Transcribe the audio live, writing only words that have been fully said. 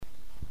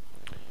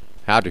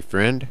Howdy,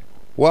 friend.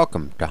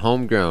 Welcome to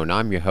Homegrown.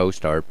 I'm your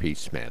host, R.P.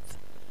 Smith.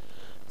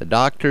 The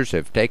doctors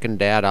have taken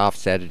Dad off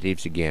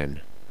sedatives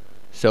again.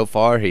 So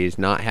far, he has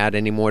not had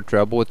any more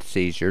trouble with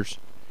seizures.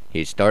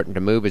 He's starting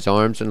to move his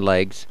arms and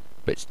legs,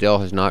 but still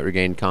has not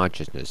regained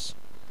consciousness.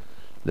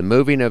 The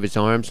moving of his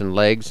arms and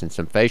legs and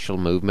some facial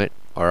movement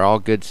are all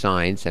good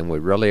signs, and we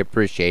really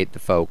appreciate the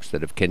folks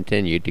that have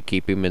continued to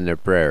keep him in their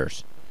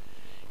prayers.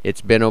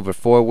 It's been over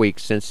 4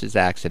 weeks since his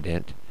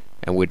accident,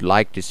 and we'd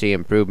like to see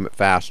improvement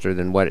faster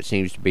than what it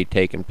seems to be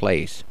taking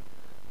place.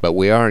 But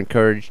we are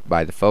encouraged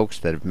by the folks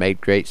that have made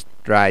great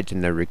strides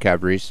in their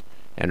recoveries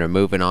and are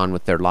moving on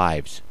with their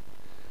lives.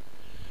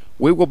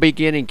 We will be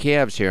getting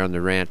calves here on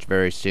the ranch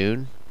very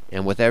soon,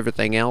 and with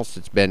everything else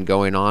that's been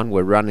going on,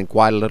 we're running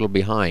quite a little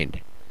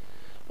behind.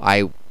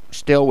 I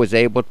still was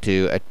able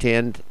to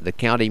attend the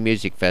County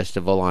Music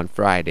Festival on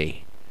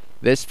Friday.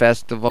 This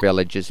festival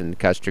villages in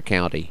Custer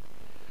County.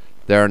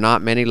 There are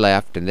not many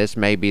left, and this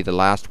may be the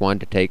last one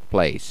to take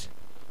place.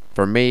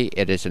 For me,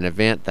 it is an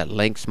event that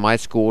links my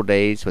school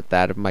days with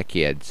that of my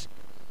kids.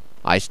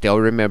 I still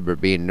remember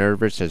being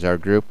nervous as our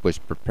group was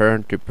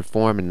preparing to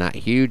perform in that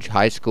huge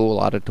high school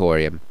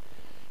auditorium,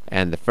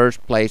 and the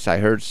first place I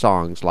heard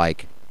songs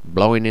like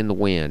Blowing in the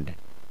Wind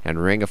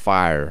and Ring of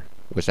Fire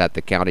was at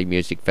the County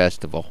Music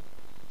Festival.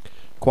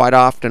 Quite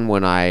often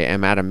when I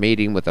am at a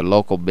meeting with a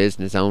local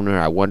business owner,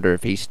 I wonder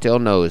if he still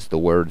knows the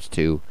words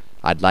to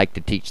I'd like to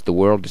teach the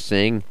world to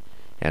sing,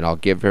 and I'll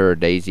give her a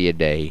daisy a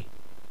day.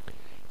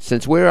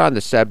 Since we're on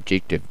the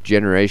subject of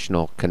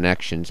generational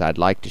connections, I'd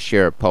like to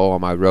share a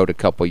poem I wrote a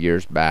couple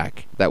years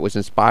back that was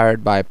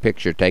inspired by a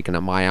picture taken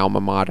at my alma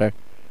mater,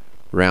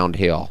 Round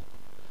Hill.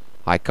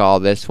 I call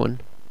this one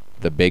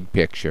The Big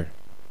Picture.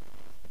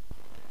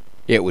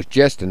 It was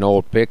just an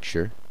old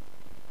picture,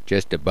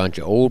 just a bunch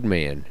of old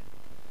men,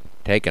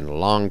 taken a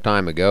long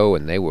time ago,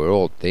 and they were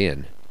old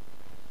then.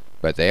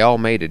 But they all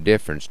made a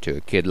difference to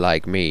a kid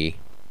like me,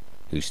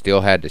 who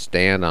still had to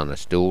stand on a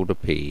stool to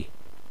pee.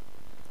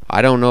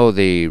 I don't know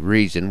the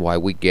reason why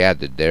we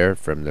gathered there.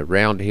 From the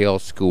Round Hill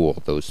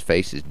School those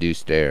faces do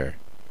stare.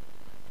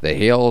 The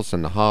hills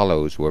and the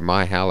hollows were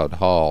my hallowed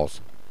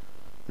halls.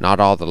 Not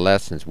all the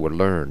lessons were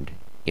learned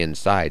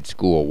inside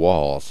school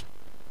walls.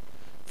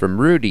 From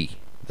Rudy,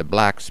 the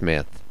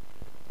blacksmith,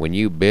 when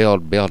you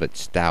build it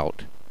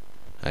stout.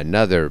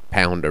 Another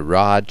pound of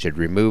rod should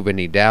remove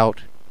any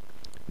doubt.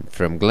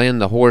 From Glenn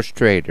the horse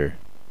trader,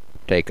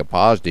 take a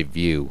positive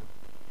view.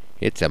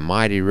 It's a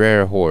mighty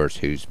rare horse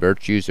whose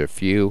virtues are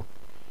few.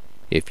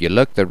 If you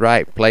look the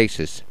right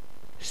places,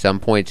 some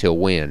points he'll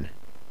win.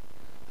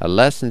 A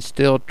lesson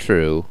still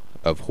true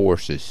of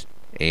horses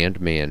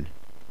and men.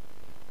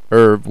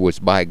 Irv was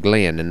by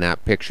Glenn in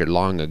that picture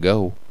long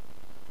ago.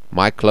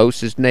 My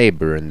closest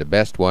neighbor and the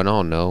best one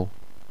I'll know.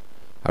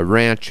 A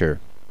rancher,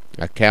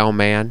 a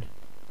cowman,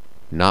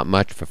 not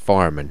much for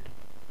farmin'.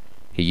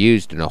 He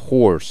used a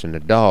horse and a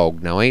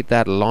dog. Now ain't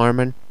that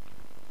alarmin'?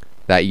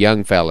 That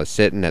young fella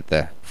sittin' at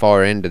the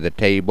far end of the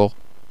table,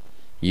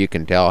 you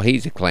can tell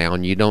he's a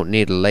clown, you don't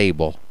need a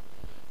label.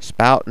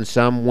 Spoutin'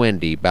 some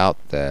windy 'bout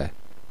the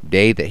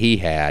day that he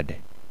had.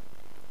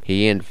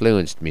 He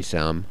influenced me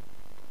some.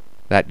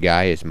 That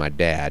guy is my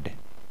dad.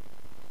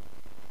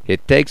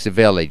 It takes a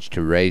village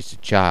to raise a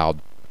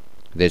child.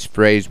 This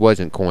phrase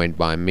wasn't coined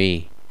by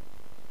me,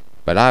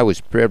 but I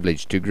was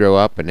privileged to grow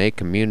up in a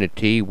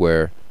community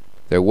where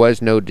there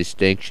was no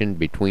distinction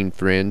between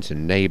friends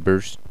and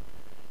neighbors,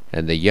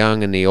 and the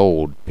young and the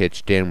old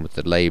pitched in with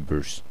the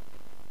labors.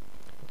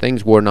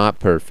 Things were not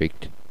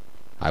perfect.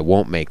 I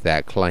won't make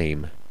that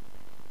claim.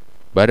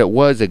 But it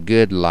was a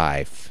good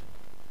life.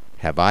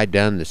 Have I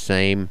done the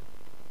same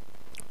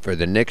for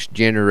the next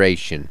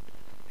generation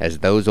as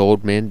those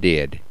old men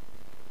did,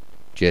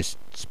 just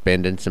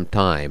spending some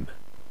time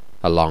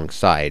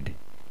alongside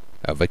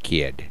of a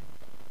kid?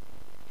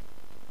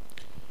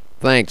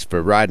 Thanks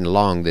for riding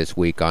along this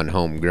week on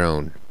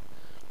Homegrown.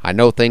 I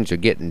know things are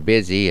getting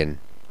busy, and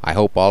I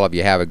hope all of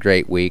you have a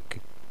great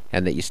week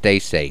and that you stay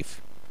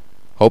safe.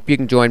 Hope you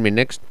can join me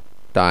next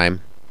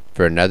time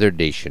for another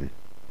edition.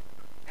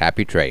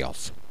 Happy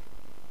trails.